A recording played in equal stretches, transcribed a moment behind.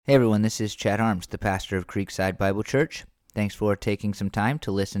Hey everyone, this is Chad Arms, the pastor of Creekside Bible Church. Thanks for taking some time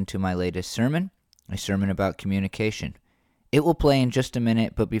to listen to my latest sermon, a sermon about communication. It will play in just a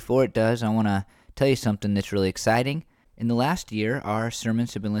minute, but before it does, I want to tell you something that's really exciting. In the last year, our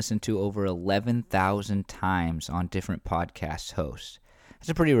sermons have been listened to over 11,000 times on different podcast hosts. That's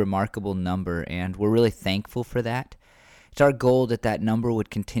a pretty remarkable number, and we're really thankful for that. It's our goal that that number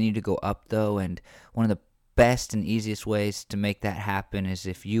would continue to go up, though, and one of the best and easiest ways to make that happen is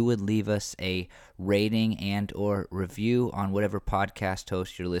if you would leave us a rating and or review on whatever podcast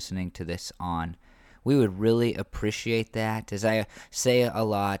host you're listening to this on. We would really appreciate that. As I say a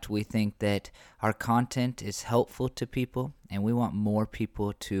lot, we think that our content is helpful to people and we want more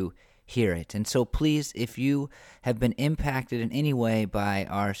people to hear it. And so please, if you have been impacted in any way by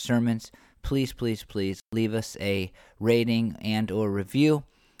our sermons, please leave us a rating and or review.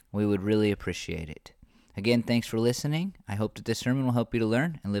 We would really appreciate it. Again, thanks for listening. I hope that this sermon will help you to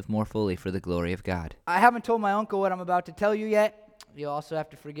learn and live more fully for the glory of God. I haven't told my uncle what I'm about to tell you yet. You'll also have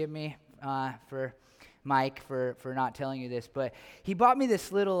to forgive me for Mike for not telling you this, but he bought me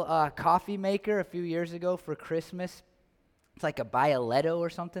this little coffee maker a few years ago for Christmas. It's like a Bioletto or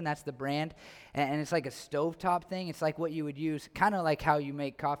something, that's the brand, and it's like a stovetop thing. It's like what you would use, kind of like how you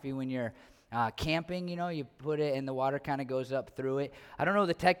make coffee when you're camping, you put it and the water kind of goes up through it. I don't know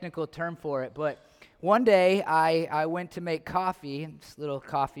the technical term for it, but one day I went to make coffee, this little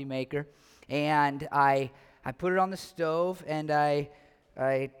coffee maker, and I put it on the stove and I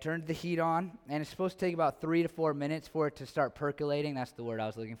turned the heat on, and it's supposed to take about 3 to 4 minutes for it to start percolating. That's the word I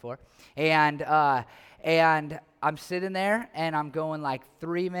was looking for. And I'm sitting there and I'm going like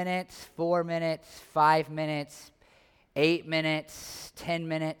 3 minutes, 4 minutes, 5 minutes, 8 minutes, 10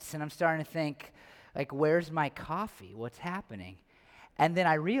 minutes, and I'm starting to think, like, where's my coffee? What's happening? And then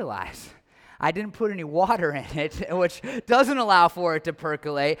I realize I didn't put any water in it, which doesn't allow for it to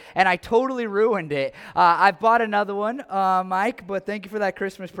percolate, and I totally ruined it. I've bought another one, Mike, but thank you for that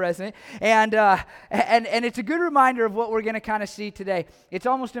Christmas present. And it's a good reminder of what we're going to kind of see today. It's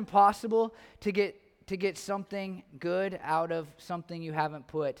almost impossible to get something good out of something you haven't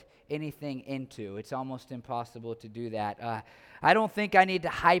put anything into. It's almost impossible to do that. I don't think I need to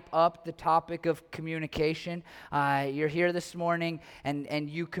hype up the topic of communication. You're here this morning and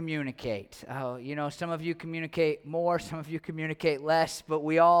you communicate. Some of you communicate more, some of you communicate less, but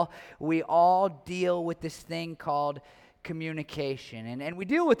we all deal with this thing called communication. And we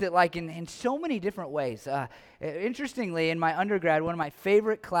deal with it like in so many different ways. Interestingly, in my undergrad, one of my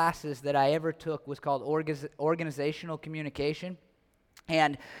favorite classes that I ever took was called organizational communication.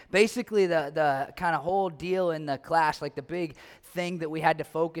 And basically the kind of whole deal in the class, like the big thing that we had to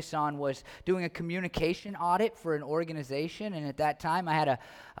focus on was doing a communication audit for an organization. And at that time, I had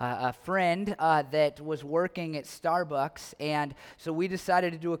a friend that was working at Starbucks. And so we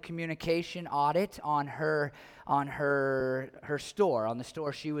decided to do a communication audit on her store, on the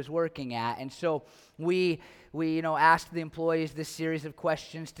store she was working at. And so we asked the employees this series of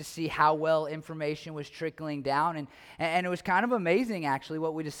questions to see how well information was trickling down. And it was kind of amazing, actually.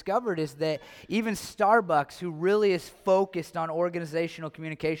 What we discovered is that even Starbucks, who really is focused on organizational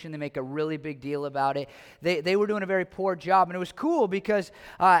communication, they make a really big deal about it, they were doing a very poor job. And it was cool because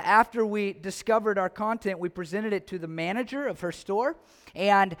after we discovered our content, we presented it to the manager of her store.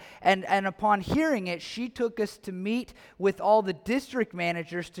 And upon hearing it, she took us to meet with all the district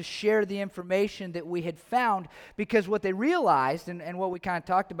managers to share the information that we had found, because what they realized, and what we kind of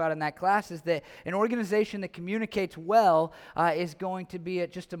talked about in that class, is that an organization that communicates well is going to be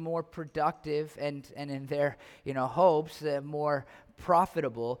just a more productive and in their hopes, a more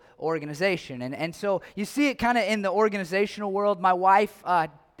profitable organization. And so you see it kind of in the organizational world. My wife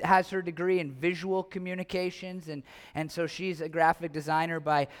has her degree in visual communications, and so she's a graphic designer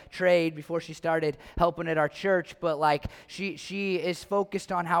by trade before she started helping at our church, but like she is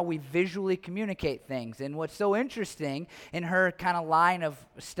focused on how we visually communicate things. And what's so interesting in her kind of line of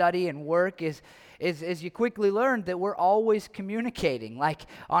study and work is you quickly learn that we're always communicating, like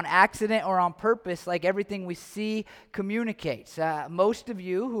on accident or on purpose. Like everything we see communicates. Most of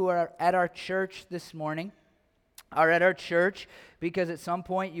you who are at our church this morning are at our church because at some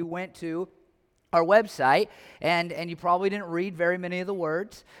point you went to our website and you probably didn't read very many of the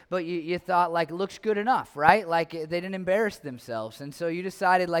words, but you thought, like, it looks good enough, right? Like they didn't embarrass themselves. And so you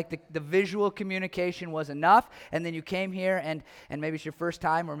decided like the visual communication was enough, and then you came here and maybe it's your first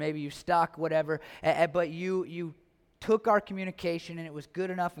time or maybe you stuck, whatever, but you took our communication and it was good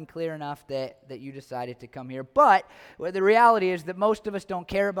enough and clear enough that you decided to come here. But the reality is that most of us don't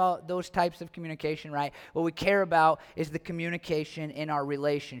care about those types of communication, right? What we care about is the communication in our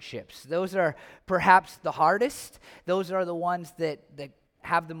relationships. Those are perhaps the hardest. Those are the ones that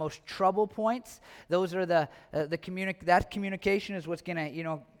have the most trouble points. Those are that communication is what's going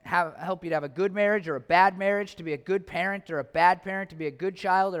to, help you to have a good marriage or a bad marriage, to be a good parent or a bad parent, to be a good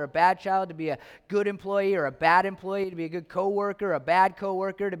child or a bad child, to be a good employee or a bad employee, to be a good coworker or a bad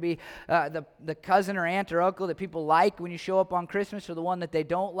coworker, to be the cousin or aunt or uncle that people like when you show up on Christmas, or the one that they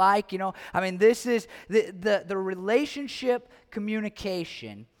don't like. This is the relationship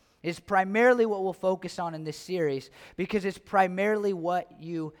communication is primarily what we'll focus on in this series, because it's primarily what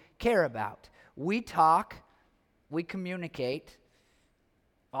you care about. We talk, we communicate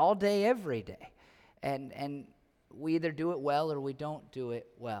all day, every day, and we either do it well or we don't do it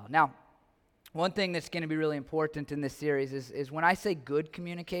well. Now, one thing that's going to be really important in this series is when I say good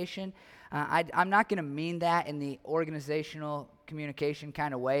communication, I'm not going to mean that in the organizational communication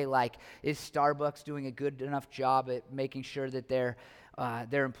kind of way, like is Starbucks doing a good enough job at making sure that their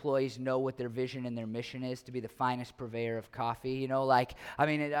employees know what their vision and their mission is to be the finest purveyor of coffee.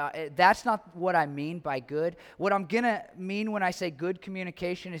 That's not what I mean by good. What I'm going to mean when I say good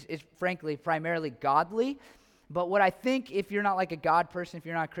communication is frankly primarily godly. But what I think, if you're not like a God person, if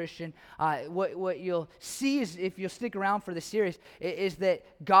you're not a Christian, what you'll see is, if you'll stick around for the series, is that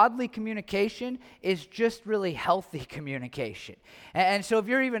godly communication is just really healthy communication. And so if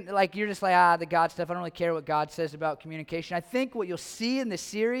you're even you're just like, the God stuff, I don't really care what God says about communication. I think what you'll see in this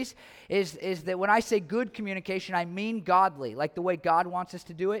series is that when I say good communication, I mean godly, like the way God wants us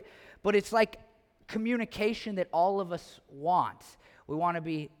to do it. But it's like communication that all of us want. We want to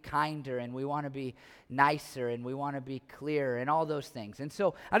be kinder, and we want to be nicer, and we want to be clearer, and all those things. And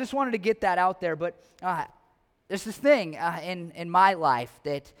so I just wanted to get that out there. But there's this thing in my life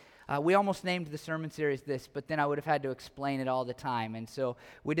that we almost named the sermon series this, but then I would have had to explain it all the time. And so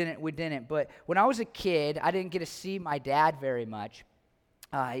we didn't. But when I was a kid, I didn't get to see my dad very much,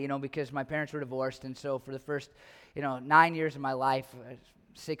 because my parents were divorced. And so for the first, 9 years of my life,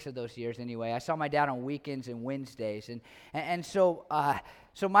 6 of those years anyway, I saw my dad on weekends and Wednesdays, and so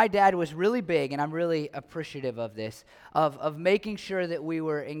my dad was really big, and I'm really appreciative of this, of making sure that we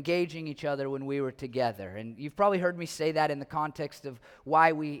were engaging each other when we were together. And you've probably heard me say that in the context of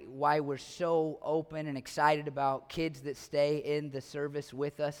why we're so open and excited about kids that stay in the service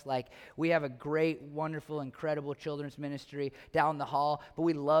with us. Like, we have a great, wonderful, incredible children's ministry down the hall, but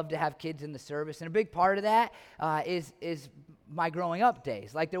we love to have kids in the service, and a big part of that is my growing up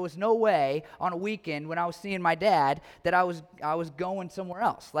days. Like, there was no way on a weekend when I was seeing my dad that I was going somewhere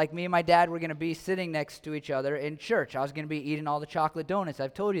else. Like, me and my dad were going to be sitting next to each other in church. I was going to be eating all the chocolate donuts.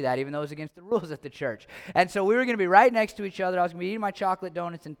 I've told you that, even though it was against the rules at the church. And so we were going to be right next to each other. I was going to be eating my chocolate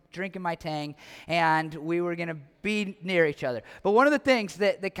donuts and drinking my Tang, and we were going to be near each other. But one of the things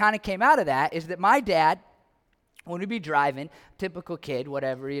that kind of came out of that is that my dad, when we'd be driving, typical kid,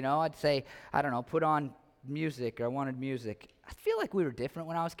 whatever, I'd say, I don't know, put on music, or I wanted music. I feel like we were different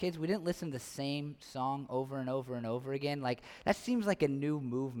when I was kids. We didn't listen to the same song over and over and over again. Like, that seems like a new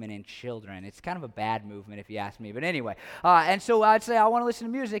movement in children. It's kind of a bad movement if you ask me. But anyway, and so I'd say, I want to listen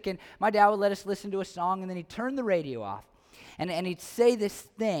to music, and my dad would let us listen to a song, and then he'd turn the radio off. And he'd say this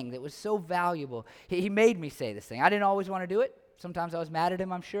thing that was so valuable. He made me say this thing. I didn't always want to do it. Sometimes I was mad at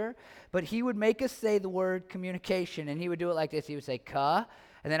him, I'm sure. But he would make us say the word communication, and he would do it like this. He would say, "Ka,"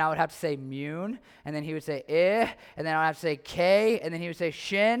 and then I would have to say "mun," and then he would say "eh," and then I would have to say "k," and then he would say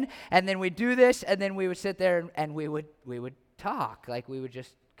 "shin," and then we'd do this, and then we would sit there and we would talk. Like, we would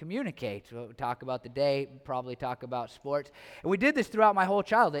just communicate. So we would talk about the day, probably talk about sports. And we did this throughout my whole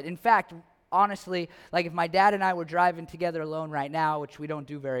childhood. In fact, honestly, like, if my dad and I were driving together alone right now, which we don't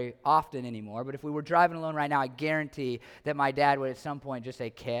do very often anymore, but if we were driving alone right now, I guarantee that my dad would at some point just say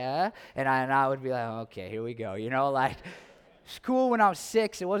 "Ka," and I would be like, "Okay, here we go," like. It's cool when I was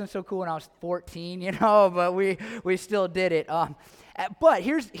 6. It wasn't so cool when I was 14, but we still did it. But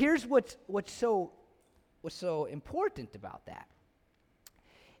here's what's so important about that.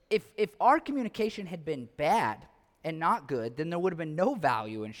 If our communication had been bad and not good, then there would have been no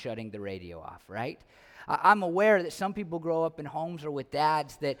value in shutting the radio off, right? I'm aware that some people grow up in homes or with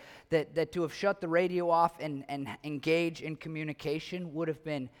dads that to have shut the radio off and engage in communication would have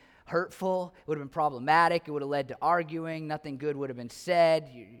been hurtful, it would have been problematic, it would have led to arguing, nothing good would have been said.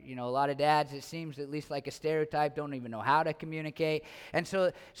 A lot of dads, it seems, at least like a stereotype, don't even know how to communicate. And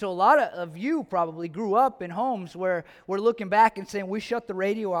so a lot of you probably grew up in homes where we're looking back and saying, we shut the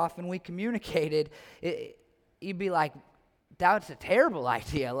radio off and we communicated. You'd be like, that's a terrible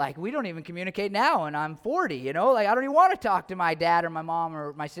idea. Like, we don't even communicate now, and I'm 40, Like, I don't even want to talk to my dad or my mom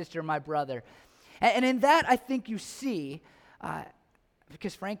or my sister or my brother. And in that, I think you see...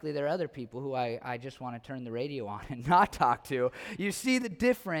 because frankly, there are other people who I just want to turn the radio on and not talk to. You see the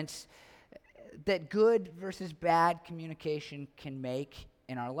difference that good versus bad communication can make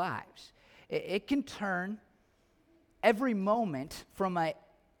in our lives. It can turn every moment from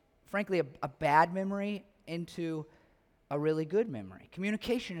frankly, a bad memory into a really good memory.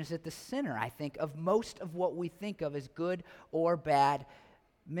 Communication is at the center, I think, of most of what we think of as good or bad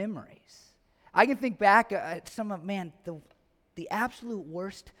memories. I can think back at some of, the absolute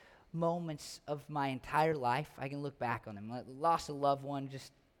worst moments of my entire life. I can look back on them. Loss of a loved one,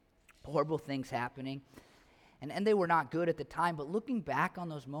 just horrible things happening. And they were not good at the time, but looking back on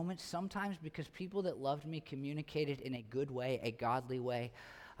those moments, sometimes because people that loved me communicated in a good way, a godly way,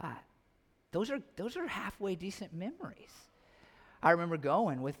 those are halfway decent memories. I remember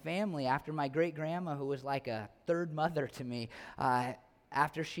going with family after my great-grandma, who was like a third mother to me,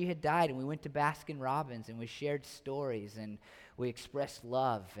 after she had died, and we went to Baskin-Robbins, and we shared stories, and we expressed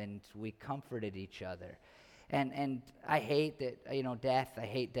love, and we comforted each other. And I hate that, death. I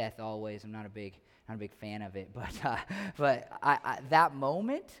hate death always. I'm not a big fan of it, but that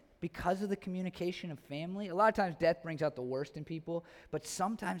moment, because of the communication of family, a lot of times death brings out the worst in people, but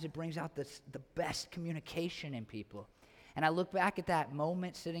sometimes it brings out the best communication in people. And I look back at that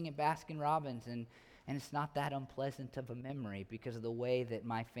moment sitting at Baskin-Robbins, and it's not that unpleasant of a memory because of the way that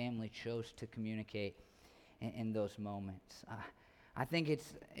my family chose to communicate in those moments. I think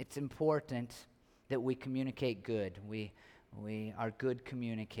it's important that we communicate good. We are good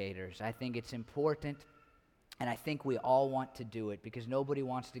communicators. I think it's important, and I think we all want to do it because nobody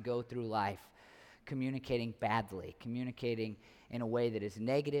wants to go through life communicating badly, communicating in a way that is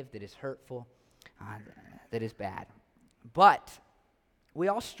negative, that is hurtful, that is bad. But we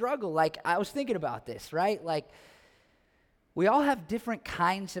all struggle. Like, I was thinking about this, right? Like, we all have different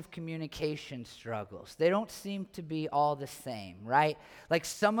kinds of communication struggles. They don't seem to be all the same, right? Like,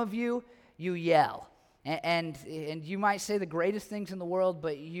 some of you yell. And you might say the greatest things in the world,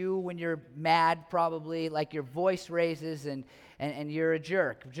 but when you're mad, probably, like, your voice raises and you're a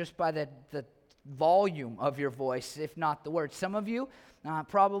jerk just by the volume of your voice, if not the words. Some of you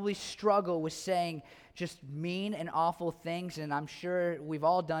probably struggle with saying just mean and awful things, and I'm sure we've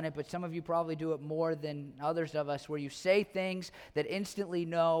all done it, but some of you probably do it more than others of us, where you say things that instantly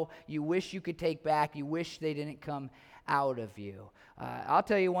you wish you could take back, you wish they didn't come out of you. I'll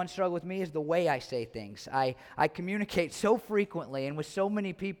tell you, one struggle with me is the way I say things. I communicate so frequently and with so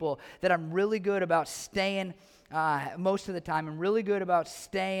many people that I'm really good about staying, most of the time, I'm really good about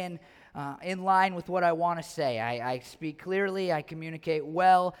staying in line with what I want to say. I speak clearly, I communicate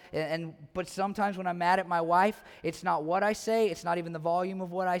well, but sometimes when I'm mad at my wife, it's not what I say, it's not even the volume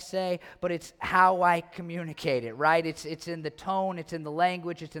of what I say, but it's how I communicate it, right? It's in the tone, it's in the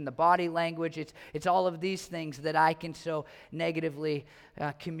language, it's in the body language, it's all of these things that I can so negatively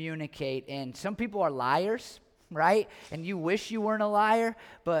communicate. And some people are liars, right? And you wish you weren't a liar,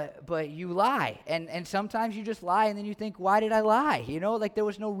 but you lie. And sometimes you just lie and then you think, why did I lie? Like there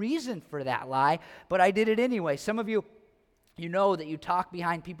was no reason for that lie, but I did it anyway. Some of you, that you talk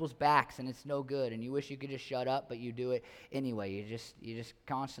behind people's backs and it's no good and you wish you could just shut up, but you do it anyway. You just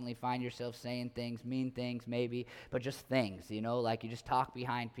constantly find yourself saying things, mean things maybe, but just things, like you just talk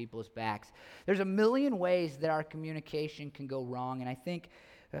behind people's backs. There's a million ways that our communication can go wrong, and I think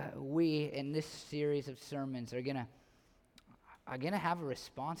we, in this series of sermons, are gonna have a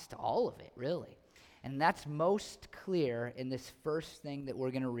response to all of it, really. And that's most clear in this first thing that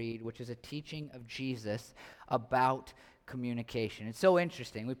we're going to read, which is a teaching of Jesus about communication. It's so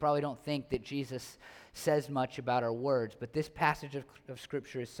interesting. We probably don't think that Jesus says much about our words, but this passage of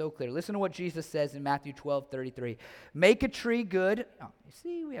Scripture is so clear. Listen to what Jesus says in Matthew 12:33. Make a tree good. Oh, you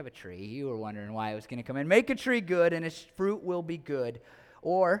see, we have a tree. You were wondering why it was going to come in. Make a tree good, and its fruit will be good.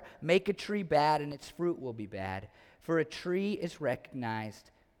 Or make a tree bad, and its fruit will be bad. For a tree is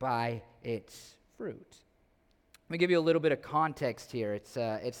recognized by its fruit. Let me give you a little bit of context here. It's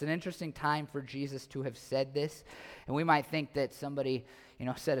an interesting time for Jesus to have said this, and we might think that somebody,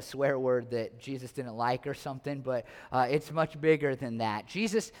 said a swear word that Jesus didn't like or something, but it's much bigger than that.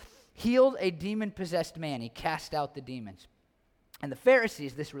 Jesus healed a demon-possessed man. He cast out the demons. And the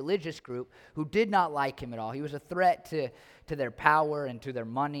Pharisees, this religious group, who did not like him at all, he was a threat to their power and to their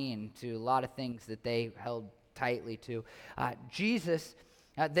money and to a lot of things that they held tightly to.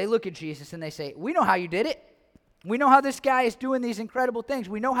 They look at Jesus and they say, we know how you did it. We know how this guy is doing these incredible things.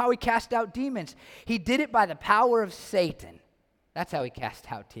 We know how he cast out demons. He did it by the power of Satan. That's how he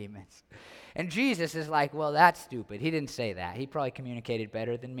cast out demons. And Jesus is like, well, that's stupid. He didn't say that. He probably communicated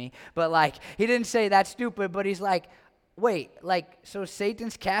better than me. But he didn't say that's stupid, but he's like, wait, so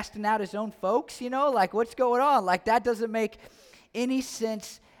Satan's casting out his own folks, what's going on? That doesn't make any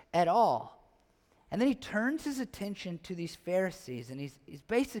sense at all. And then he turns his attention to these Pharisees, and he's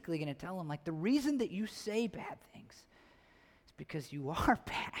basically going to tell them, the reason that you say bad things is because you are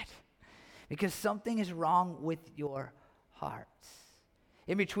bad, because something is wrong with your hearts.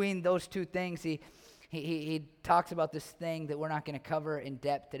 In between those two things, he talks about this thing that we're not going to cover in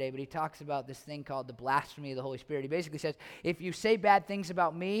depth today, but he talks about this thing called the blasphemy of the Holy Spirit. He basically says, if you say bad things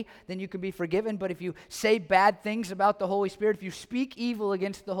about me, then you can be forgiven, but if you say bad things about the Holy Spirit, if you speak evil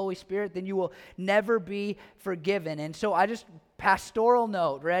against the Holy Spirit, then you will never be forgiven. And so pastoral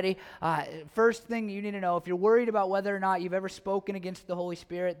note, ready? First thing you need to know, if you're worried about whether or not you've ever spoken against the Holy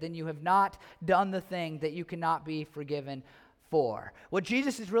Spirit, then you have not done the thing that you cannot be forgiven for. What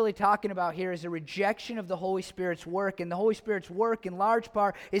Jesus is really talking about here is a rejection of the Holy Spirit's work, and the Holy Spirit's work in large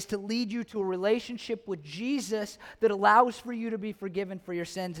part is to lead you to a relationship with Jesus that allows for you to be forgiven for your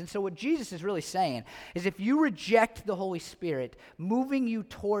sins. And so what Jesus is really saying is if you reject the Holy Spirit moving you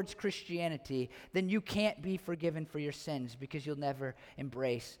towards Christianity, then you can't be forgiven for your sins because you'll never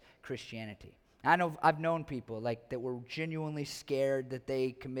embrace Christianity. I know I've known people that were genuinely scared that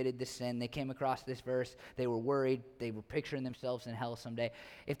they committed this sin. They came across this verse. They were worried. They were picturing themselves in hell someday.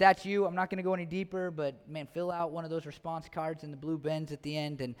 If that's you, I'm not going to go any deeper, but man, fill out one of those response cards in the blue bins at the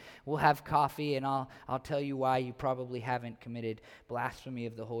end, and we'll have coffee, and I'll tell you why you probably haven't committed blasphemy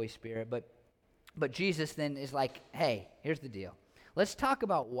of the Holy Spirit. But Jesus then is like, hey, here's the deal. Let's talk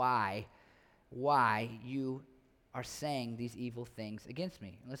about why you are saying these evil things against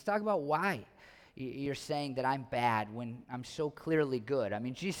me. Let's talk about why you're saying that I'm bad when I'm so clearly good. I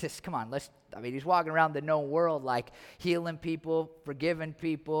mean, Jesus, come on, he's walking around the known world healing people, forgiving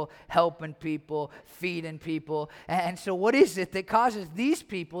people, helping people, feeding people. And so what is it that causes these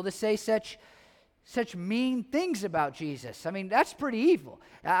people to say such mean things about Jesus? I mean, that's pretty evil.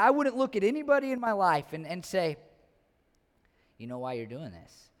 I wouldn't look at anybody in my life and say, you know why you're doing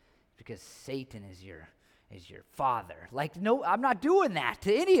this? Because Satan is your father. No, I'm not doing that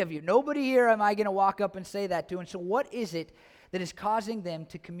to any of you. Nobody here am I going to walk up and say that to. And so what is it that is causing them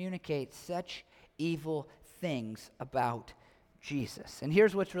to communicate such evil things about Jesus? And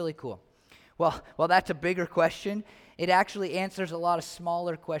here's what's really cool. Well, that's a bigger question. It actually answers a lot of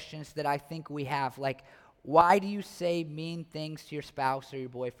smaller questions that I think we have. Why do you say mean things to your spouse or your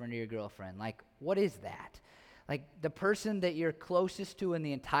boyfriend or your girlfriend? What is that? The person that you're closest to in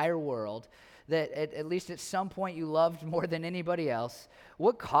the entire world, that at least at some point you loved more than anybody else,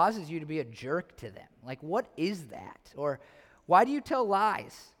 what causes you to be a jerk to them? What is that? Or why do you tell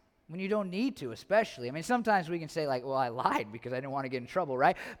lies when you don't need to, especially? I mean, sometimes we can say well, I lied because I didn't want to get in trouble,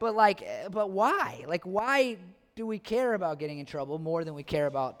 right? But why? Why do we care about getting in trouble more than we care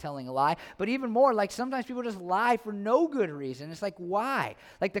about telling a lie? But even more, sometimes people just lie for no good reason. It's why?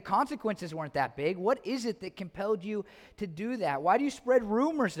 The consequences weren't that big. What is it that compelled you to do that? Why do you spread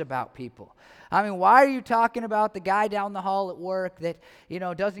rumors about people? I mean, why are you talking about the guy down the hall at work that,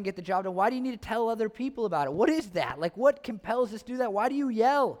 doesn't get the job done? Why do you need to tell other people about it? What is that? What compels us to do that? Why do you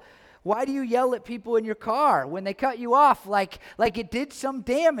yell? Why do you yell at people in your car when they cut you off like it did some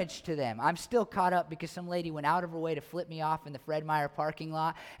damage to them? I'm still caught up because some lady went out of her way to flip me off in the Fred Meyer parking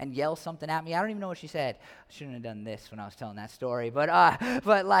lot and yell something at me. I don't even know what she said. I shouldn't have done this when I was telling that story. But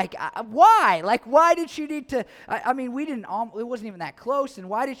why? Why did she need to? I mean, it wasn't even that close. And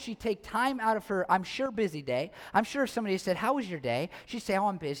why did she take time out of her, I'm sure, busy day? I'm sure if somebody said, how was your day? She'd say, oh,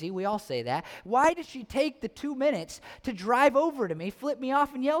 I'm busy. We all say that. Why did she take the 2 minutes to drive over to me, flip me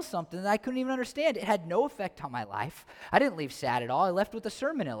off, and yell something that I couldn't even understand? It had no effect on my life. I didn't leave sad at all. I left with a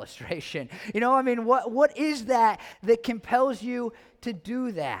sermon illustration. What is that compels you to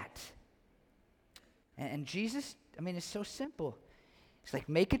do that? And Jesus, it's so simple. It's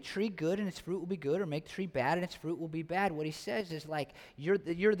make a tree good and its fruit will be good, or make the tree bad and its fruit will be bad. What he says is you're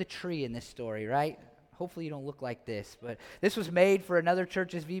the tree in this story, right? Hopefully you don't look like this, but this was made for another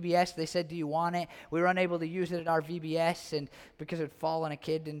church's VBS. They said, do you want it? We were unable to use it at our VBS and because it would fall on a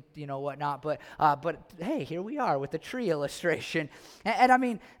kid and whatnot. But hey, here we are with the tree illustration. And I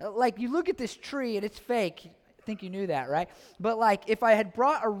mean, you look at this tree and it's fake. I think you knew that, right? But if I had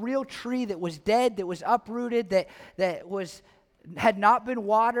brought a real tree that was dead, that was uprooted, that had not been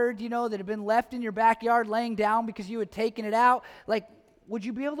watered, that had been left in your backyard laying down because you had taken it out, would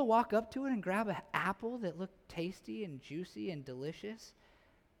you be able to walk up to it and grab an apple that looked tasty and juicy and delicious?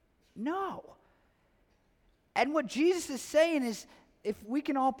 No. And what Jesus is saying is, if we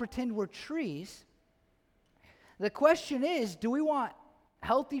can all pretend we're trees, the question is, do we want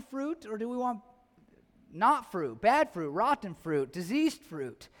healthy fruit or do we want not fruit, bad fruit, rotten fruit, diseased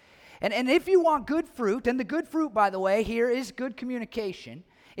fruit? And if you want good fruit, and the good fruit, by the way, here is good communication.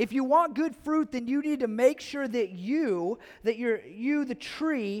 If you want good fruit, then you need to make sure that you, the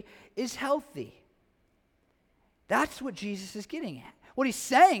tree, is healthy. That's what Jesus is getting at. What he's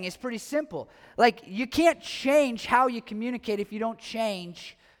saying is pretty simple. Like, you can't change how you communicate if you don't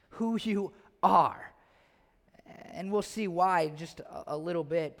change who you are. And we'll see why in just a little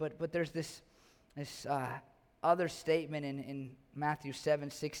bit, but there's this other statement in Matthew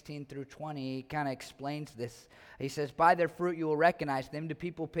 7:16 through 20. He kind of explains this. He says, "By their fruit you will recognize them. Do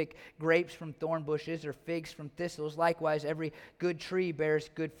people pick grapes from thorn bushes or figs from thistles? Likewise, every good tree bears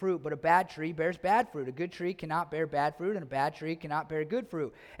good fruit, but a bad tree bears bad fruit. A good tree cannot bear bad fruit, and a bad tree cannot bear good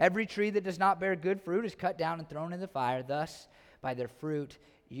fruit. Every tree that does not bear good fruit is cut down and thrown in the fire. Thus, by their fruit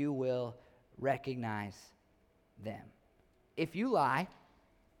you will recognize them." If you lie,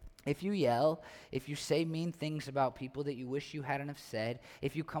 if you yell, if you say mean things about people that you wish you hadn't have said,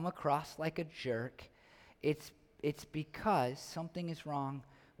 if you come across like a jerk, it's because something is wrong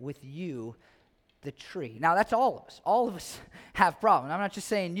with you, the tree. Now, that's all of us. All of us have problems. I'm not just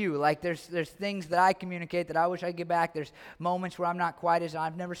saying you. Like, there's things that I communicate that I wish I'd get back. There's moments where I'm not quite as,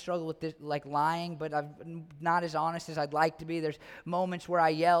 I've never struggled with this, like lying, but I'm not as honest as I'd like to be. There's moments where I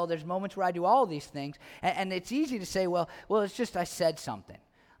yell. There's moments where I do all these things. And it's easy to say, well, it's just I said something.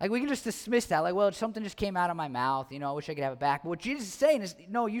 Like, we can just dismiss that. Like, well, something just came out of my mouth. I wish I could have it back. But what Jesus is saying is,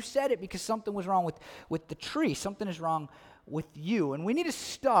 no, you said it because something was wrong with the tree. Something is wrong with you. And we need to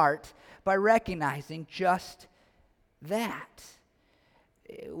start by recognizing just that.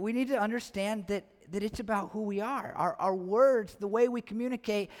 We need to understand that it's about who we are. Our words, the way we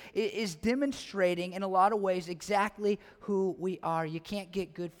communicate, is demonstrating in a lot of ways exactly who we are. You can't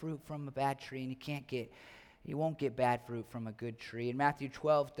get good fruit from a bad tree, and you won't get bad fruit from a good tree. In Matthew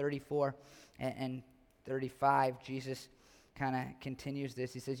 12:34 and 35, Jesus kind of continues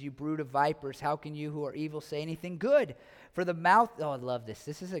this. He says, "You brood of vipers, how can you who are evil say anything good? For the mouth," oh, I love this.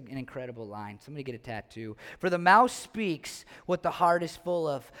 This is an incredible line. Somebody get a tattoo. "For the mouth speaks what the heart is full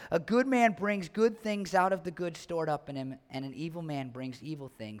of. A good man brings good things out of the good stored up in him, and an evil man brings evil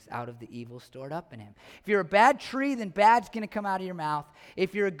things out of the evil stored up in him." If you're a bad tree, then bad's going to come out of your mouth.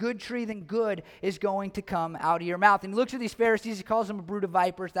 If you're a good tree, then good is going to come out of your mouth. And he looks at these Pharisees. He calls them a brood of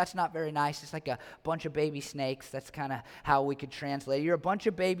vipers. That's not very nice. It's like a bunch of baby snakes. That's kind of how we could translate it. You're a bunch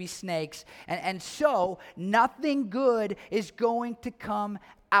of baby snakes. And so nothing good is going to come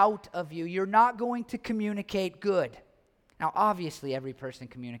out of you. You're not going to communicate good. Now, obviously, every person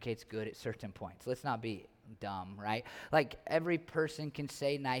communicates good at certain points. Let's not be dumb, right? Like, every person can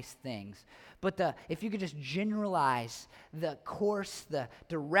say nice things. But if you could just generalize the course, the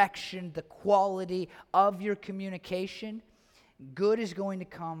direction, the quality of your communication, good is going to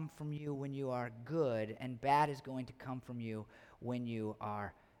come from you when you are good, and bad is going to come from you when you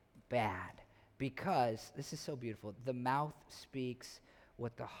are bad. Because, this is so beautiful, the mouth speaks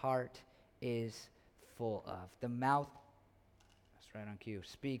what the heart is full of. The mouth, that's right on cue,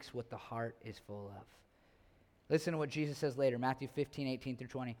 speaks what the heart is full of. Listen to what Jesus says later, Matthew 15:18 through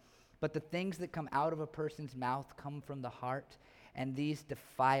 20. "But the things that come out of a person's mouth come from the heart, and these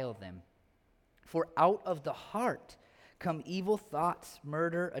defile them. For out of the heart come evil thoughts,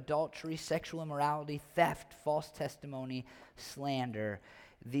 murder, adultery, sexual immorality, theft, false testimony, slander.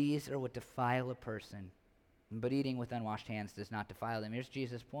 These are what defile a person. But eating with unwashed hands does not defile them." Here's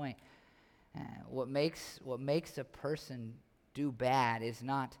Jesus' point. What makes a person do bad is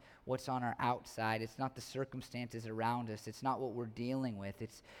not what's on our outside. It's not the circumstances around us. It's not what we're dealing with.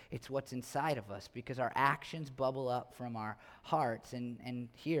 It's what's inside of us, because our actions bubble up from our hearts. And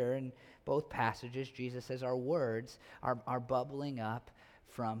here in both passages, Jesus says our words are bubbling up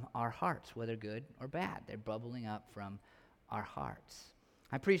from our hearts, whether good or bad. They're bubbling up from our hearts.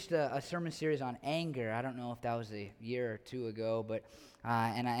 I preached a sermon series on anger. I don't know if that was a year or two ago, but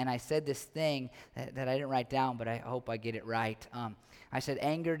and I said this thing that I didn't write down, but I hope I get it right. I said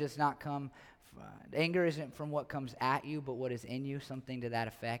anger isn't from what comes at you, but what is in you, something to that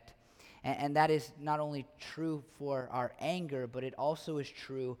effect. And that is not only true for our anger, but it also is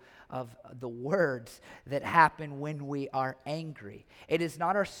true of the words that happen when we are angry. It is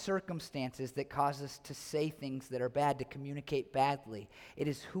not our circumstances that cause us to say things that are bad, to communicate badly. It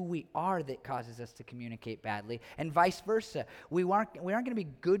is who we are that causes us to communicate badly, and vice versa. We aren't going to be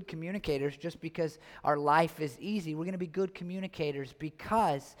good communicators just because our life is easy. We're going to be good communicators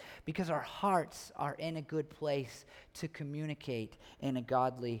because our hearts are in a good place to communicate in a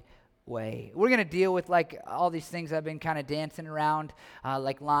godly way. We're going to deal with like all these things I've been kind of dancing around,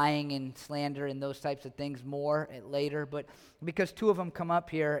 like lying and slander and those types of things more later, but because two of them come up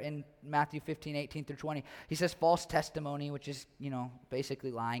here in Matthew 15:18 through 20. He says false testimony, which is,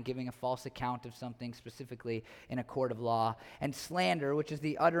 basically lying, giving a false account of something specifically in a court of law, and slander, which is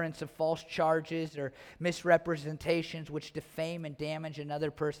the utterance of false charges or misrepresentations which defame and damage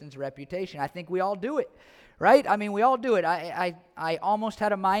another person's reputation. I think we all do it. right? I mean, we all do it. I almost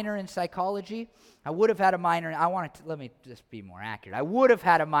had a minor in psychology. I would have had a minor. Let me just be more accurate. I would have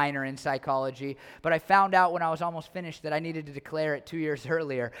had a minor in psychology, but I found out when I was almost finished that I needed to declare it 2 years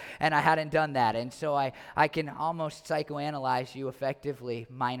earlier, and I hadn't done that. And so I can almost psychoanalyze you effectively,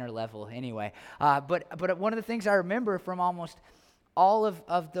 minor level anyway. But one of the things I remember from almost all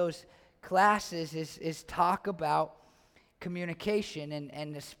of those classes is talk about communication,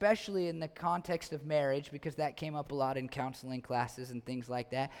 and especially in the context of marriage, because that came up a lot in counseling classes and things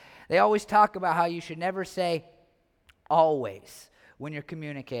like that. They always talk about how you should never say always when you're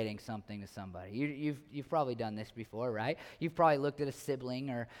communicating something to somebody. You've probably done this before, right? You've probably looked at a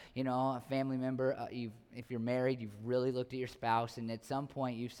sibling or, a family member. If you're married, you've really looked at your spouse, and at some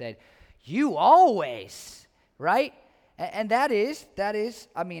point you've said, "You always," right? And that is,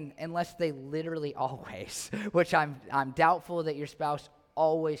 I mean, unless they literally always, which I'm doubtful that your spouse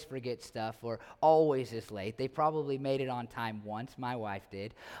always forgets stuff or always is late. They probably made it on time once. My wife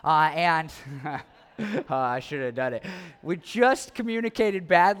did. And I should have done it. We just communicated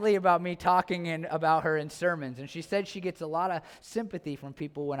badly about me talking about her in sermons, and she said she gets a lot of sympathy from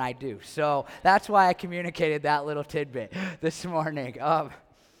people when I do. So that's why I communicated that little tidbit this morning.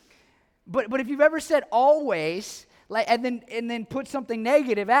 But if you've ever said always, and then put something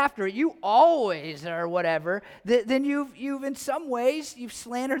negative after it, you always or whatever, then you've in some ways, you've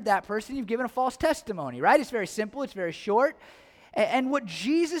slandered that person, you've given a false testimony, right? It's very simple, it's very short. And what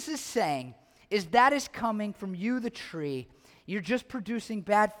Jesus is saying is that is coming from you, the tree. You're just producing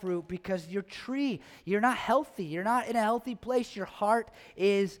bad fruit because your tree, you're not healthy. You're not in a healthy place. Your heart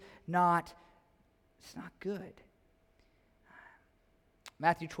is not, it's not good.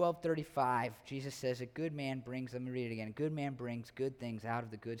 Matthew 12:35, Jesus says, let me read it again. A good man brings good things out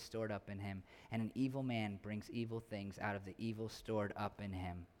of the good stored up in him, and an evil man brings evil things out of the evil stored up in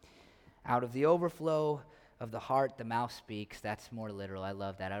him. Out of the overflow of the heart, the mouth speaks. That's more literal. I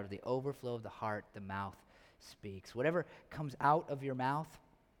love that. Out of the overflow of the heart, the mouth speaks. Whatever comes out of your mouth,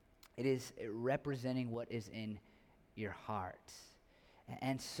 it is representing what is in your heart.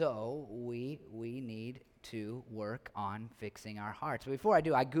 And so we need to work on fixing our hearts. But before I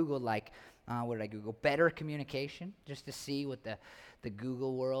do, I Googled what did I Google? Better communication, just to see what the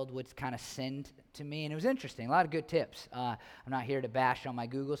Google world would kind of send to me. And it was interesting, a lot of good tips. I'm not here to bash on my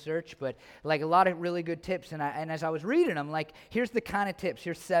Google search, but a lot of really good tips. And as I was reading them, here's the kind of tips.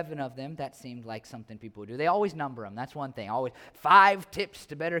 Here's 7 of them. That seemed like something people would do. They always number them. That's one thing. Always 5 tips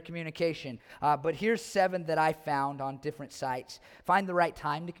to better communication. But here's 7 that I found on different sites. Find the right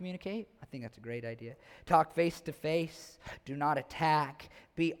time to communicate. I think that's a great idea. Talk face to face. Do not attack.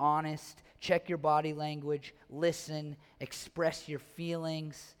 Be honest. Check your body language. Listen. Express your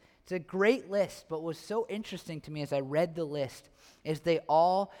feelings. It's a great list, but what was so interesting to me as I read the list is they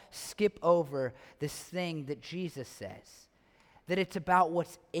all skip over this thing that Jesus says, that it's about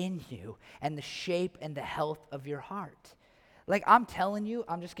what's in you and the shape and the health of your heart. I'm telling you,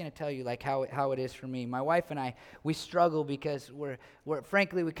 I'm just going to tell you how it is for me. My wife and I, we struggle because we're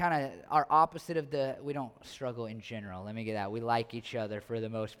frankly, we kind of are opposite of we don't struggle in general. Let me get that. We like each other for the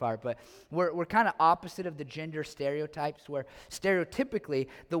most part, but we're kind of opposite of the gender stereotypes where stereotypically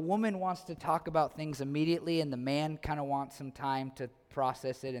the woman wants to talk about things immediately and the man kind of wants some time to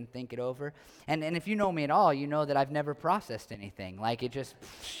process it and think it over. And if you know me at all, you know that I've never processed anything. It just,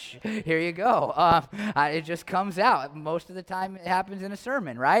 here you go. It just comes out. Most of the time it happens in a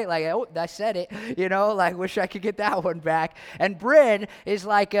sermon, right? I said it, wish I could get that one back. And Bryn is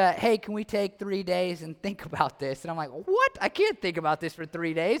hey, can we take 3 days and think about this? And I'm like, what? I can't think about this for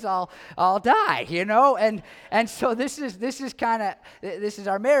 3 days. I'll die, And so this is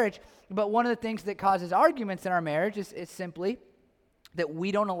our marriage. But one of the things that causes arguments in our marriage is simply that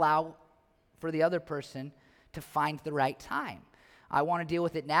we don't allow for the other person to find the right time. I want to deal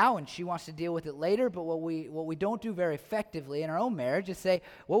with it now, and she wants to deal with it later, but what we don't do very effectively in our own marriage is say,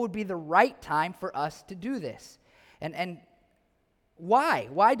 what would be the right time for us to do this? And why?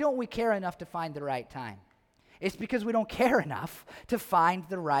 Why don't we care enough to find the right time? It's because we don't care enough to find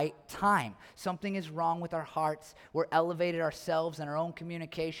the right time. Something is wrong with our hearts. We're elevated ourselves and our own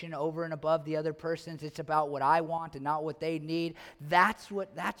communication over and above the other person's. It's about what I want and not what they need. That's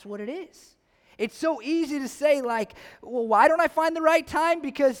what it is. It's so easy to say well, why don't I find the right time?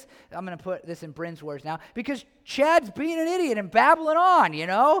 Because, I'm going to put this in Bryn's words now, because Chad's being an idiot and babbling on,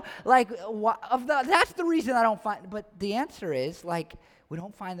 that's the reason I don't find, but the answer is, we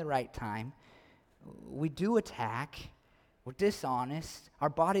don't find the right time. We do attack, we're dishonest, our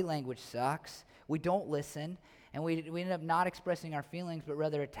body language sucks, we don't listen, and we end up not expressing our feelings, but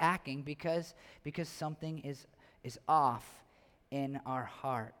rather attacking because something is off in our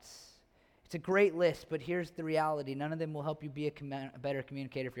hearts. It's a great list, but here's the reality. None of them will help you be a better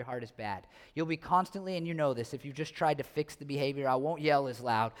communicator if your heart is bad. You'll be constantly, and you know this, if you just tried to fix the behavior, I won't yell as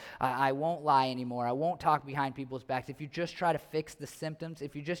loud, I won't lie anymore, I won't talk behind people's backs. If you just try to fix the symptoms,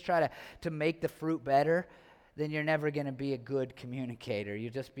 if you just try to make the fruit better, then you're never going to be a good communicator.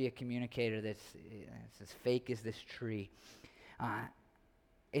 You'll just be a communicator that's as fake as this tree.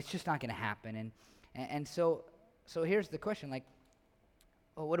 It's just not going to happen. And so here's the question, like,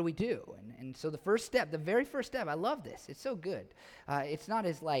 well, what do we do? And so the very first step, I love this. It's so good. It's not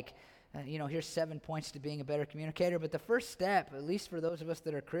as like, here's 7 points to being a better communicator, but the first step, at least for those of us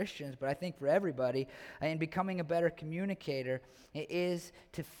that are Christians, but I think for everybody, in becoming a better communicator, is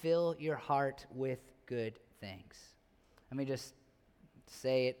to fill your heart with good things. Let me just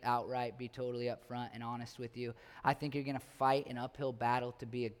say it outright, be totally upfront and honest with you. I think you're going to fight an uphill battle to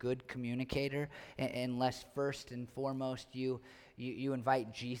be a good communicator unless first and foremost you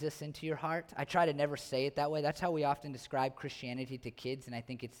invite Jesus into your heart. I try to never say it that way. That's how we often describe Christianity to kids, and I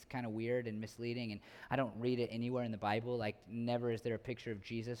think it's kind of weird and misleading, and I don't read it anywhere in the Bible. Like, never is there a picture of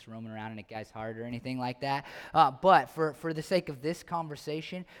Jesus roaming around in a guy's heart or anything like that. But for the sake of this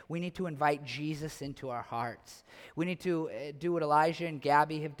conversation, we need to invite Jesus into our hearts. We need to do what Elijah and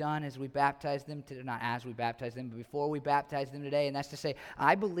Gabby have done as we baptize them, not as we baptize them, but before we baptize them today, and that's to say,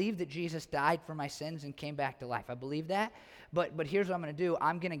 I believe that Jesus died for my sins and came back to life. I believe that. But here's what I'm going to do.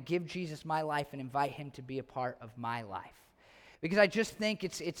 I'm going to give Jesus my life and invite him to be a part of my life. Because I just think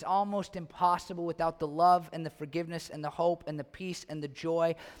it's almost impossible without the love and the forgiveness and the hope and the peace and the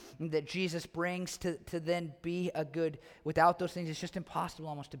joy that Jesus brings to then be without those things, it's just impossible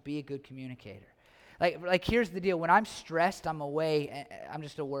almost to be a good communicator. Like here's the deal. When I'm stressed, I'm away. I'm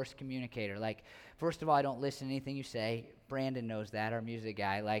just a worse communicator. Like, first of all, I don't listen to anything you say. Brandon knows that, our music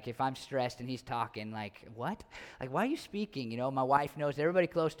guy. Like, if I'm stressed and he's talking, like, what? Like, why are you speaking? My wife knows. Everybody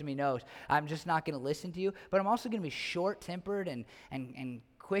close to me knows. I'm just not going to listen to you. But I'm also going to be short-tempered and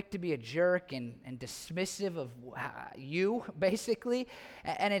quick to be a jerk and dismissive of you, basically.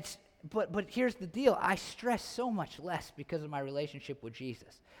 But here's the deal. I stress so much less because of my relationship with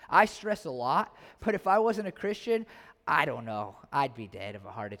Jesus. I stress a lot, but if I wasn't a Christian, I don't know. I'd be dead of a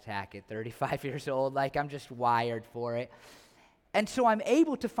heart attack at 35 years old. Like, I'm just wired for it. And so I'm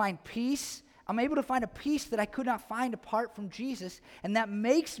able to find peace. I'm able to find a peace that I could not find apart from Jesus, and that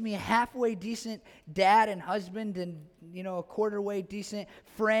makes me a halfway decent dad and husband and, a quarter-way decent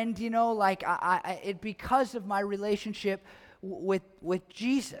friend, like because of my relationship with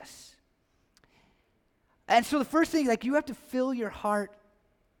Jesus. And so the first thing, like, you have to fill your heart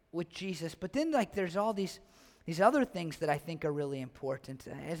with Jesus, but then, like, there's all these other things that I think are really important.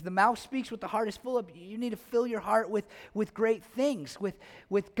 As the mouth speaks, what the heart is full of, you need to fill your heart with great things,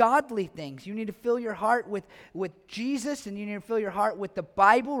 with godly things. You need to fill your heart with Jesus, and you need to fill your heart with the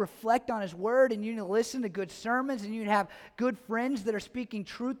Bible, reflect on his word, and you need to listen to good sermons, and you need to have good friends that are speaking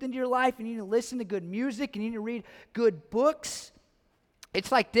truth into your life, and you need to listen to good music, and you need to read good books.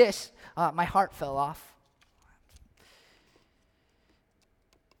 It's like this. My heart fell off.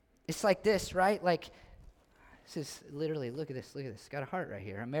 It's like this, right? Like, this is literally, look at this. Got a heart right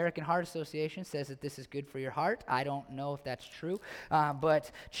here. American Heart Association says that this is good for your heart. I don't know if that's true,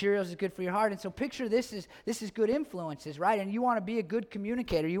 but Cheerios is good for your heart. And so picture this is good influences, right? And you want to be a good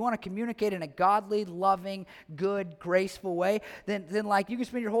communicator. You want to communicate in a godly, loving, good, graceful way. Then like, you can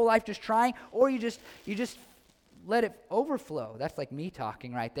spend your whole life just trying, or you just let it overflow. That's like me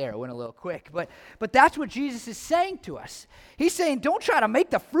talking right there. It went a little quick. But that's what Jesus is saying to us. He's saying, don't try to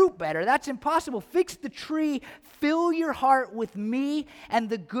make the fruit better. That's impossible. Fix the tree. Fill your heart with me and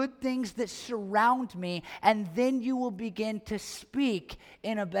the good things that surround me, and then you will begin to speak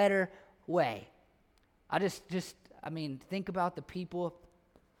in a better way. Think about the people,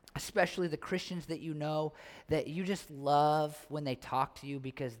 especially the Christians that that you just love when they talk to you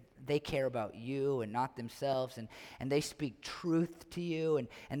because they care about you and not themselves, and they speak truth to you,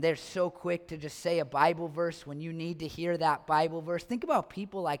 and they're so quick to just say a Bible verse when you need to hear that Bible verse. Think about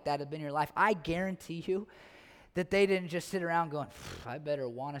people like that have been in your life. I guarantee you that they didn't just sit around going, I better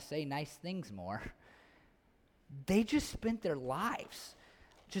want to say nice things more. They just spent their lives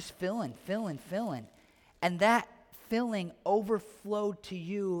just filling. And that filling overflowed to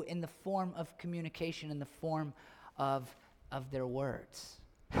you in the form of communication, in the form of their words.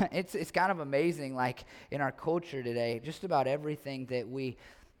 It's kind of amazing, like, in our culture today, just about everything that we,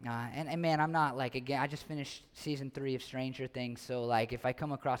 and man, I'm not, like, again, I just finished season 3 of Stranger Things, so, like, if I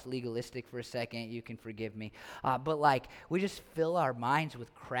come across legalistic for a second, you can forgive me. But, like, we just fill our minds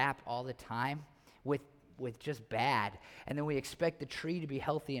with crap all the time, with just bad, and then we expect the tree to be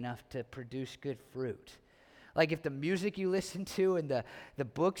healthy enough to produce good fruit. Like if the music you listen to and the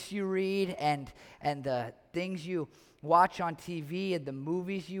books you read and the things you watch on TV and the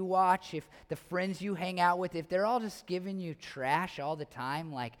movies you watch, if the friends you hang out with, if they're all just giving you trash all the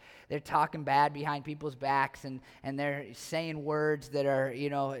time, like they're talking bad behind people's backs and they're saying words that are,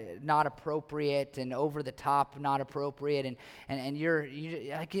 not appropriate and over the top, not appropriate, and you're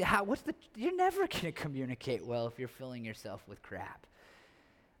like, you're never going to communicate well if you're filling yourself with crap.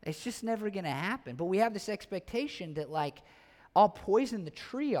 It's just never going to happen. But we have this expectation that, like, I'll poison the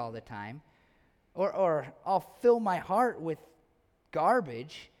tree all the time, or I'll fill my heart with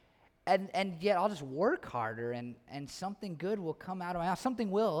garbage, and yet I'll just work harder, and something good will come out of my mouth.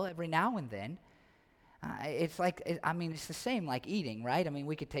 Something will every now and then. It's like, it's the same like eating, right? I mean,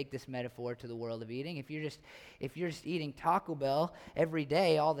 we could take this metaphor to the world of eating. If you're just eating Taco Bell every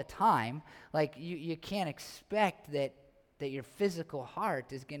day all the time, like you can't expect that your physical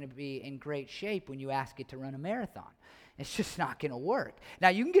heart is going to be in great shape when you ask it to run a marathon. It's just not going to work. Now,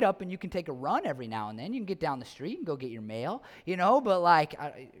 you can get up and you can take a run every now and then. You can get down the street and go get your mail, but like,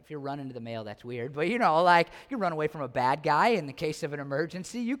 if you're running to the mail, that's weird. But, like, you run away from a bad guy in the case of an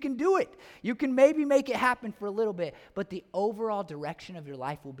emergency, you can do it. You can maybe make it happen for a little bit, but the overall direction of your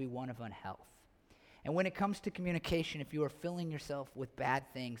life will be one of unhealth. And when it comes to communication, if you are filling yourself with bad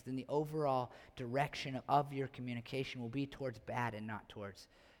things, then the overall direction of your communication will be towards bad and not towards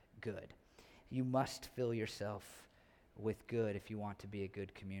good. You must fill yourself with good if you want to be a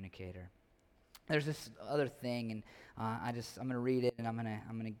good communicator. There's this other thing, and I'm going to read it, and I'm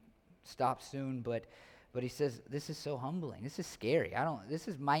going to stop soon, but he says, this is so humbling. This is scary.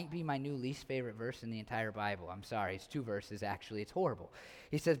 Might be my new least favorite verse in the entire Bible. I'm sorry. It's 2 verses, actually. It's horrible.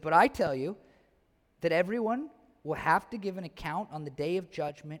 He says, but I tell you, that everyone will have to give an account on the day of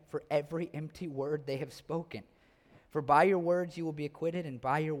judgment for every empty word they have spoken. For by your words you will be acquitted, and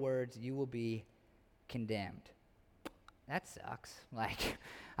by your words you will be condemned. That sucks.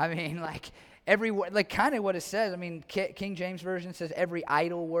 Every word, like kind of what it says. King James Version says every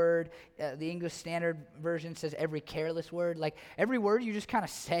idle word. The English Standard Version says every careless word. Like every word you just kind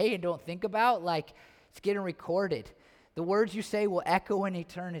of say and don't think about, like it's getting recorded. The words you say will echo in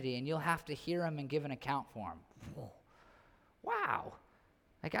eternity, and you'll have to hear them and give an account for them. Wow.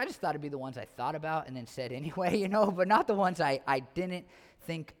 Like, I just thought it'd be the ones I thought about and then said anyway, but not the ones I didn't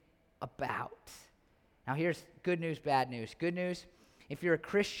think about. Now, here's good news, bad news. Good news, if you're a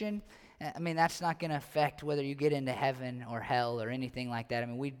Christian, that's not going to affect whether you get into heaven or hell or anything like that.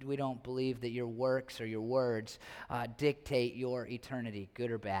 We don't believe that your works or your words dictate your eternity,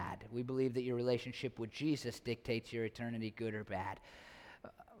 good or bad. We believe that your relationship with Jesus dictates your eternity, good or bad.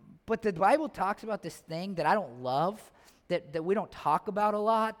 But the Bible talks about this thing that I don't love, that we don't talk about a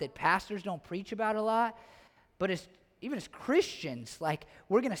lot, that pastors don't preach about a lot, but even as Christians, like,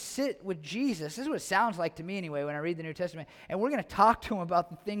 we're going to sit with Jesus. This is what it sounds like to me anyway when I read the New Testament. And we're going to talk to him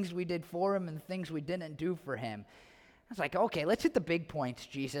about the things we did for him and the things we didn't do for him. I was like, okay, let's hit the big points,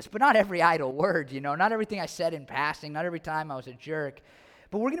 Jesus, but not every idle word, not everything I said in passing, not every time I was a jerk.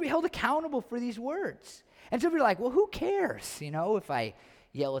 But we're going to be held accountable for these words. And so if you're like, well, who cares, if I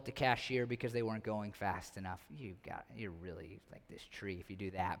yell at the cashier because they weren't going fast enough? You're really like this tree if you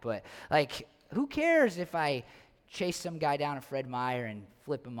do that. But, like, who cares if I chase some guy down at Fred Meyer and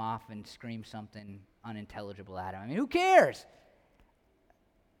flip him off and scream something unintelligible at him? Who cares?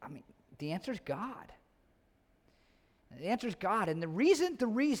 The answer is God. The answer is God. And the reason,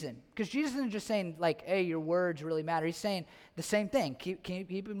 because Jesus isn't just saying, like, hey, your words really matter. He's saying the same thing.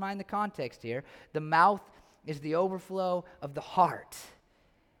 Keep in mind the context here. The mouth is the overflow of the heart.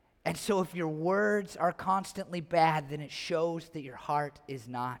 And so if your words are constantly bad, then it shows that your heart is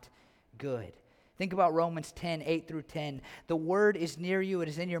not good. Think about Romans 10, 8 through 10. The word is near you, it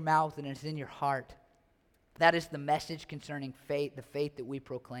is in your mouth, and it is in your heart. That is the message concerning faith, the faith that we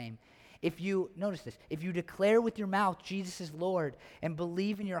proclaim. Notice this, if you declare with your mouth Jesus is Lord and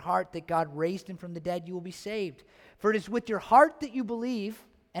believe in your heart that God raised him from the dead, you will be saved. For it is with your heart that you believe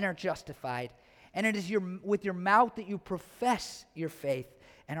and are justified, and it is with your mouth that you profess your faith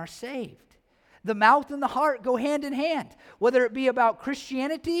and are saved. The mouth and the heart go hand in hand, whether it be about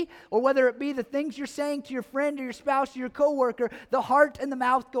Christianity or whether it be the things you're saying to your friend or your spouse or your coworker. The heart and the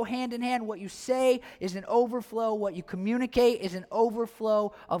mouth go hand in hand. What you say is an overflow. What you communicate is an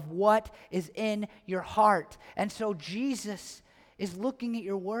overflow of what is in your heart. And so Jesus is looking at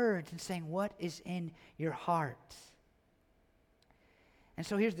your words and saying, what is in your heart? And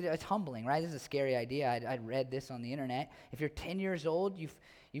so it's humbling, right? This is a scary idea. I read this on the internet. If you're 10 years old,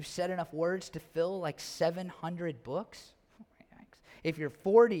 you've said enough words to fill like 700 books. If you're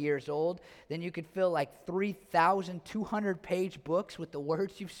 40 years old, then you could fill like 3,200-page books with the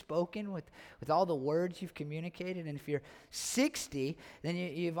words you've spoken, with all the words you've communicated. And if you're 60, then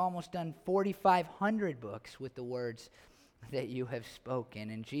you've almost done 4,500 books with the words that you have spoken.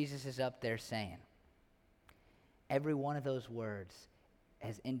 And Jesus is up there saying, every one of those words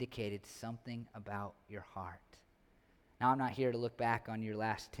has indicated something about your heart. Now, I'm not here to look back on your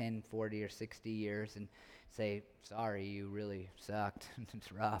last 10, 40, or 60 years and say, sorry, you really sucked.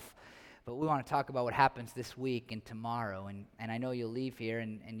 It's rough. But we want to talk about what happens this week and tomorrow. And I know you'll leave here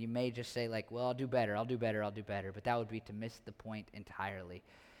and you may just say like, well, I'll do better. But that would be to miss the point entirely.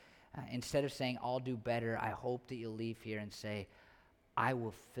 Instead of saying, I'll do better, I hope that you'll leave here and say, I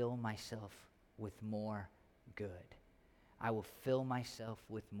will fill myself with more good. I will fill myself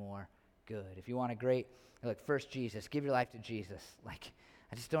with more good. If you want a great, first, Jesus. Give your life to Jesus.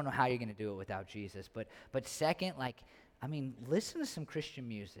 I just don't know how you're going to do it without Jesus. But second, listen to some Christian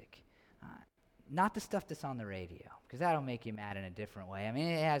music. Not the stuff that's on the radio, because that'll make you mad in a different way. I mean,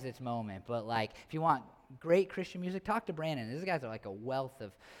 it has its moment. But, if you want great Christian music, talk to Brandon. These guys are like a wealth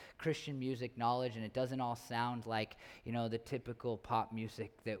of Christian music knowledge, and it doesn't all sound like, the typical pop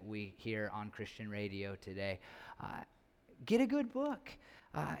music that we hear on Christian radio today. Get a good book.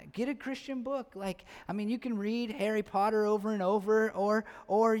 Get a Christian book. You can read Harry Potter over and over,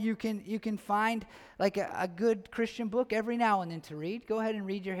 or you can find a good Christian book every now and then to read. Go ahead and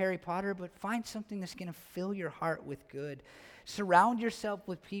read your Harry Potter, but find something that's going to fill your heart with good. Surround yourself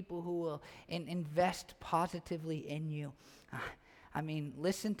with people who will invest positively in you.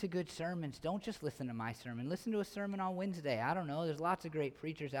 Listen to good sermons. Don't just listen to my sermon. Listen to a sermon on Wednesday. I don't know. There's lots of great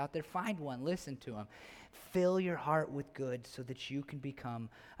preachers out there. Find one. Listen to them. Fill your heart with good so that you can become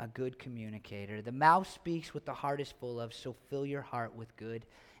a good communicator. The mouth speaks what the heart is full of, so fill your heart with good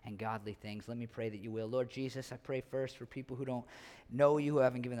and godly things. Let me pray that you will. Lord Jesus, I pray first for people who don't know you, who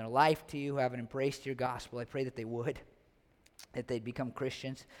haven't given their life to you, who haven't embraced your gospel. I pray that they would, that they'd become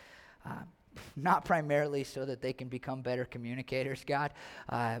Christians. Not primarily so that they can become better communicators, God,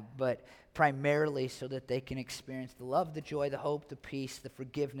 but primarily so that they can experience the love, the joy, the hope, the peace, the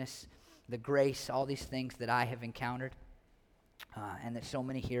forgiveness, the grace, all these things that I have encountered, and that so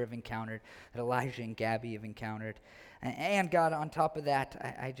many here have encountered, that Elijah and Gabby have encountered. And God, on top of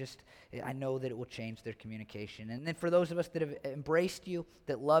that, I know that it will change their communication. And then for those of us that have embraced you,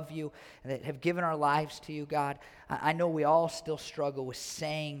 that love you, and that have given our lives to you, God, I know we all still struggle with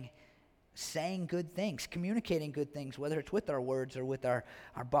saying good things, communicating good things, whether it's with our words or with our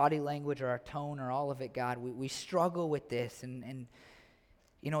body language or our tone or all of it, God. We struggle with this, and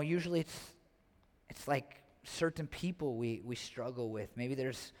usually it's like certain people we struggle with. Maybe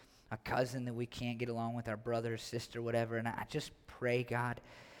there's a cousin that we can't get along with, our brother, sister, whatever, and I just pray, God,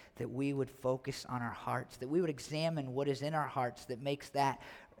 that we would focus on our hearts, that we would examine what is in our hearts that makes that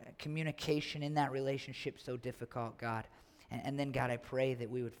communication in that relationship so difficult, God. And then, God, I pray that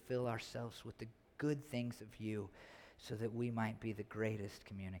we would fill ourselves with the good things of you so that we might be the greatest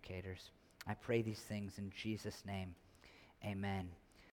communicators. I pray these things in Jesus' name. Amen.